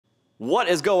What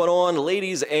is going on,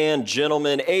 ladies and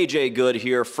gentlemen? AJ Good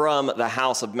here from the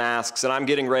House of Masks, and I'm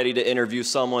getting ready to interview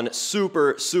someone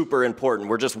super important.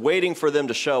 We're just waiting for them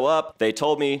to show up. They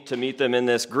told me to meet them in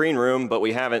this green room, but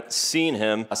we haven't seen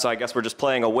him, so I guess we're just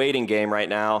playing a waiting game right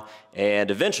now,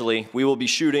 and eventually we will be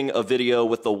shooting a video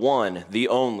with the one, the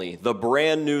only, the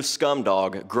brand new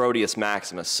scumdog, Grodius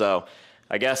Maximus. So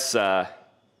I guess at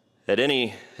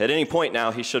any point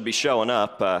now he should be showing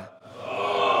up.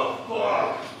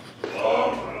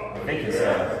 I think he's,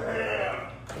 oh,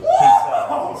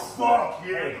 fuck,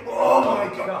 yeah. Oh, my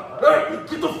God. Hey,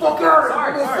 get the fuck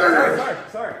out of here.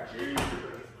 Sorry. Jesus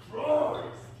Christ.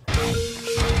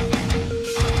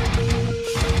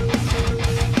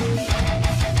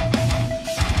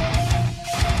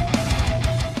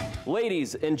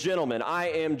 Ladies and gentlemen, I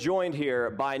am joined here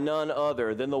by none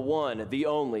other than the one, the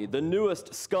only, the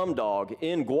newest scumdog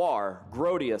in Gwar'S,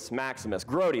 Grodius Maximus.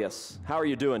 Grodius, how are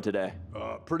you doing today?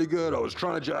 Pretty good. I was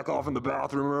trying to jack off in the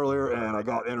bathroom earlier and I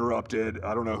got interrupted.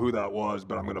 I don't know who that was,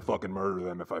 but I'm gonna fucking murder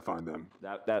them if I find them.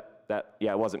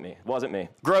 Yeah, it wasn't me. It wasn't me.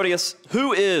 Grodius,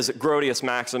 who is Grodius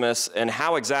Maximus, and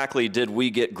how exactly did we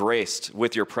get graced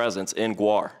with your presence in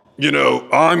Gwar'S? You know,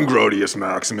 I'm Grodius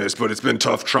Maximus, but it's been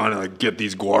tough trying to get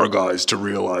these Gwar'S guys to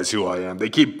realize who I am. They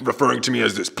keep referring to me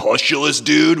as this pustulous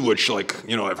dude, which, like,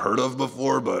 you know, I've heard of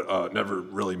before, but never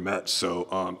really met. So,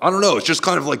 I don't know. It's just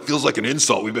kind of like feels like an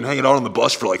insult. We've been hanging out on the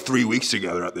bus for like 3 weeks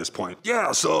together at this point.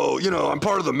 Yeah, so, you know, I'm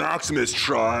part of the Maximus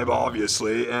tribe,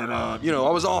 obviously, and, you know,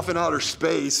 I was off in outer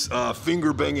space,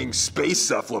 finger-banging space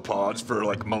cephalopods for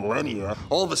like millennia.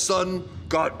 All of a sudden,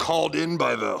 got called in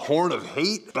by the Horn of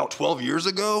Hate about 12 years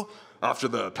ago, after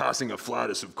the passing of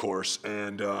Flatus, of course.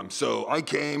 And so I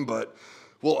came, but,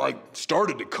 well, I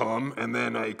started to come, and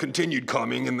then I continued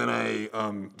coming, and then I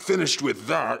finished with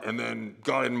that, and then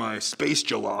got in my space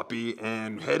jalopy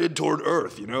and headed toward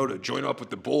Earth, you know, to join up with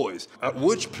the boys. At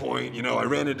which point, you know, I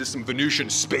ran into some Venusian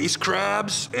space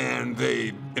crabs, and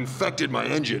they infected my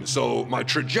engine. So my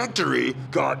trajectory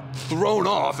got thrown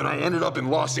off, and I ended up in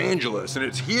Los Angeles, and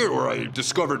it's here where I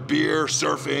discovered beer,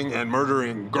 surfing, and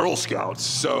murdering Girl Scouts.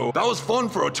 So that was fun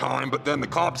for a time, but then the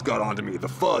cops got onto me, the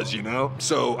fuzz, you know?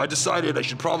 So I decided I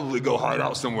should probably go hide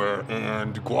out somewhere,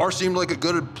 and Gwar'S seemed like a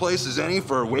good place as any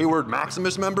for wayward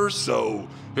Maximus members, so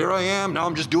here I am. Now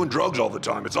I'm just doing drugs all the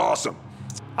time. It's awesome.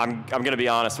 I'm gonna be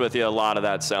honest with you, a lot of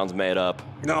that sounds made up.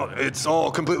 No, it's all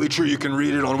completely true. You can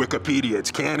read it on Wikipedia. It's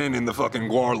canon in the fucking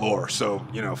Gwar'S lore, so,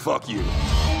 you know, fuck you.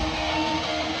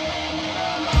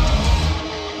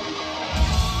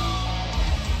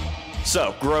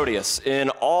 So, Grodius, in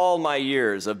all my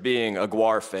years of being a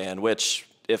Gwar'S fan, which,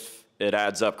 if it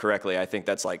adds up correctly, I think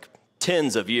that's like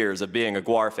tens of years of being a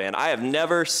Gwar'S fan, I have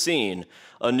never seen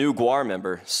a new Gwar'S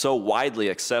member so widely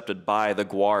accepted by the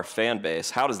Gwar'S fan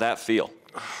base. How does that feel?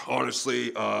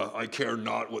 Honestly, I care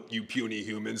not what you puny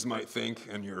humans might think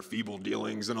and your feeble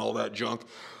dealings and all that junk.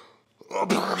 Sorry about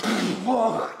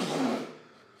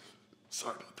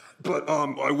that. But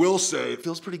I will say, it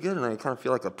feels pretty good, and I kind of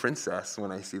feel like a princess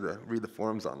when I read the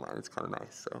forums online. It's kind of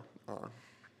nice, so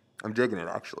I'm digging it,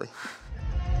 actually.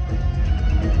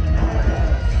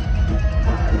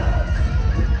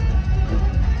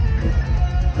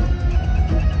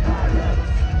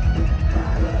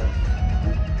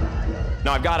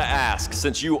 Now, I've got to ask,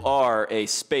 since you are a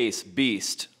space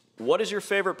beast, what is your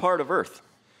favorite part of Earth?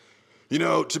 You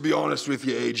know, to be honest with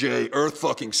you, AJ, Earth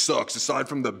fucking sucks. Aside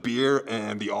from the beer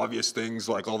and the obvious things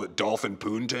like all the dolphin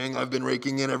poontang I've been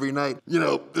raking in every night. You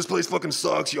know, this place fucking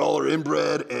sucks. Y'all are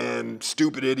inbred and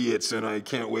stupid idiots, and I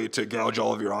can't wait to gouge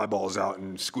all of your eyeballs out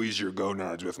and squeeze your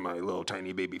gonads with my little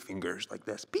tiny baby fingers like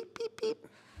this. Beep, beep, beep.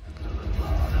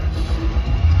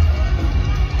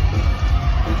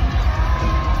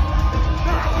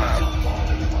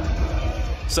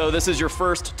 So this is your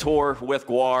first tour with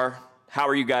Gwar'S. How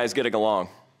are you guys getting along?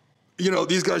 You know,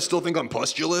 these guys still think I'm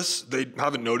pustulous. They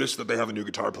haven't noticed that they have a new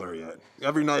guitar player yet.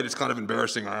 Every night it's kind of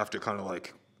embarrassing. I have to kind of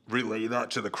like relay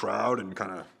that to the crowd and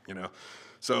kind of, you know.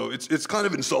 So it's kind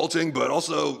of insulting, but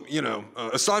also, you know,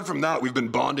 aside from that, we've been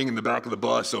bonding in the back of the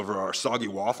bus over our soggy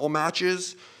waffle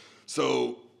matches.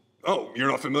 So, oh, you're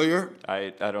not familiar?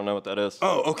 I don't know what that is.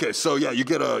 Oh, okay. So yeah, you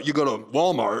go to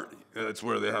Walmart. It's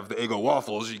where they have the Eggo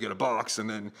waffles. You get a box, and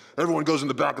then everyone goes in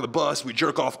the back of the bus. We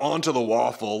jerk off onto the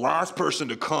waffle. Last person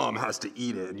to come has to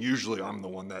eat it, and usually I'm the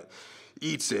one that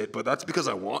eats it, but that's because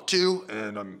I want to,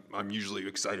 and I'm usually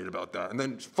excited about that. And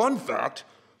then, fun fact,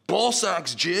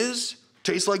 ballsack's jizz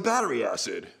tastes like battery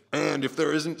acid. And if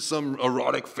there isn't some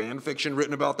erotic fan fiction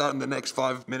written about that in the next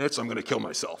 5 minutes, I'm gonna kill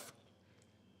myself.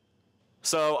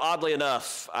 So, oddly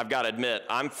enough, I've got to admit,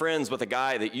 I'm friends with a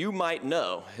guy that you might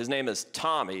know. His name is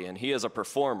Tommy, and he is a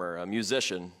performer, a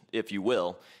musician. if you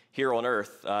will, here on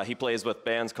Earth. He plays with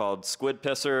bands called Squid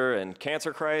Pisser and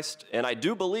Cancer Christ, and I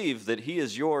do believe that he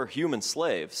is your human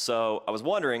slave. So I was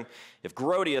wondering if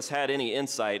Grodius had any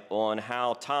insight on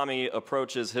how Tommy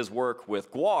approaches his work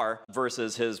with Gwar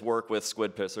versus his work with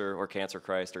Squid Pisser or Cancer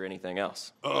Christ or anything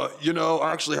else. You know,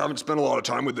 I actually haven't spent a lot of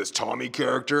time with this Tommy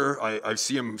character. I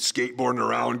see him skateboarding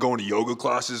around, going to yoga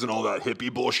classes and all that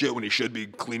hippie bullshit when he should be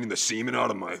cleaning the semen out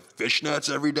of my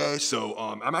fishnets every day. So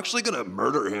I'm actually gonna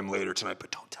murder him later tonight, but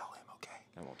don't tell him, okay?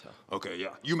 I won't tell. Okay,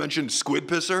 yeah. You mentioned Squid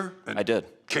Pisser? And I did.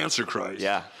 Cancer Christ.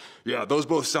 Yeah. Yeah, those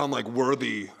both sound like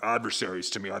worthy adversaries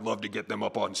to me. I'd love to get them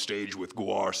up on stage with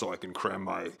Gwar so I can cram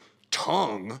my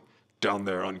tongue down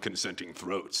their unconsenting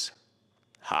throats.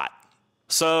 Hot.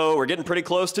 So we're getting pretty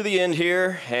close to the end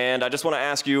here, and I just want to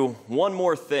ask you one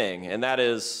more thing, and that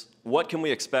is, what can we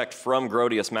expect from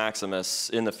Grodius Maximus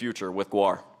in the future with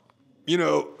Gwar? You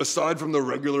know, aside from the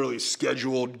regularly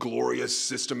scheduled, glorious,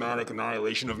 systematic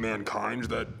annihilation of mankind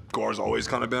that Gwar's always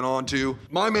kind of been on to,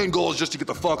 my main goal is just to get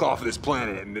the fuck off of this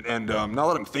planet. And now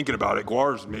that I'm thinking about it,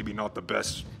 Gwar's maybe not the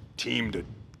best team to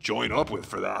join up with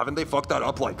for that. Haven't they fucked that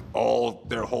up like all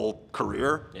their whole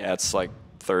career? Yeah, it's like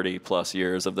 30 plus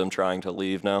years of them trying to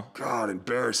leave now. God,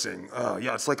 embarrassing.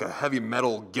 Yeah, it's like a heavy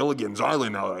metal Gilligan's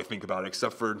Island now that I think about it,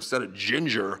 except for instead of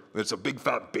Ginger, it's a big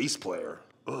fat bass player.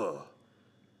 Ugh.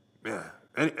 Yeah.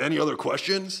 Any other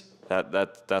questions?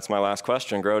 That's my last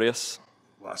question, Grodius.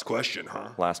 Last question, huh?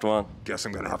 Last one. Guess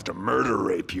I'm gonna have to murder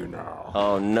rape you now.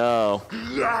 Oh no.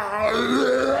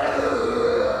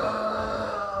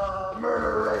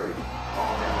 Murder rape.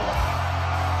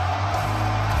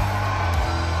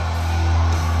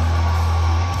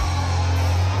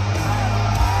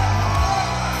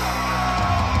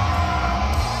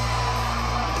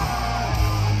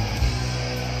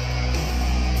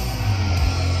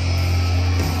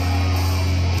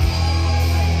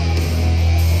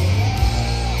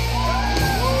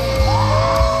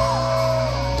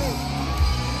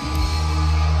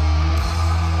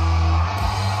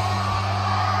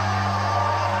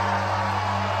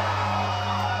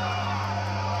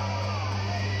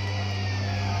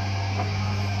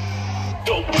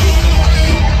 Go!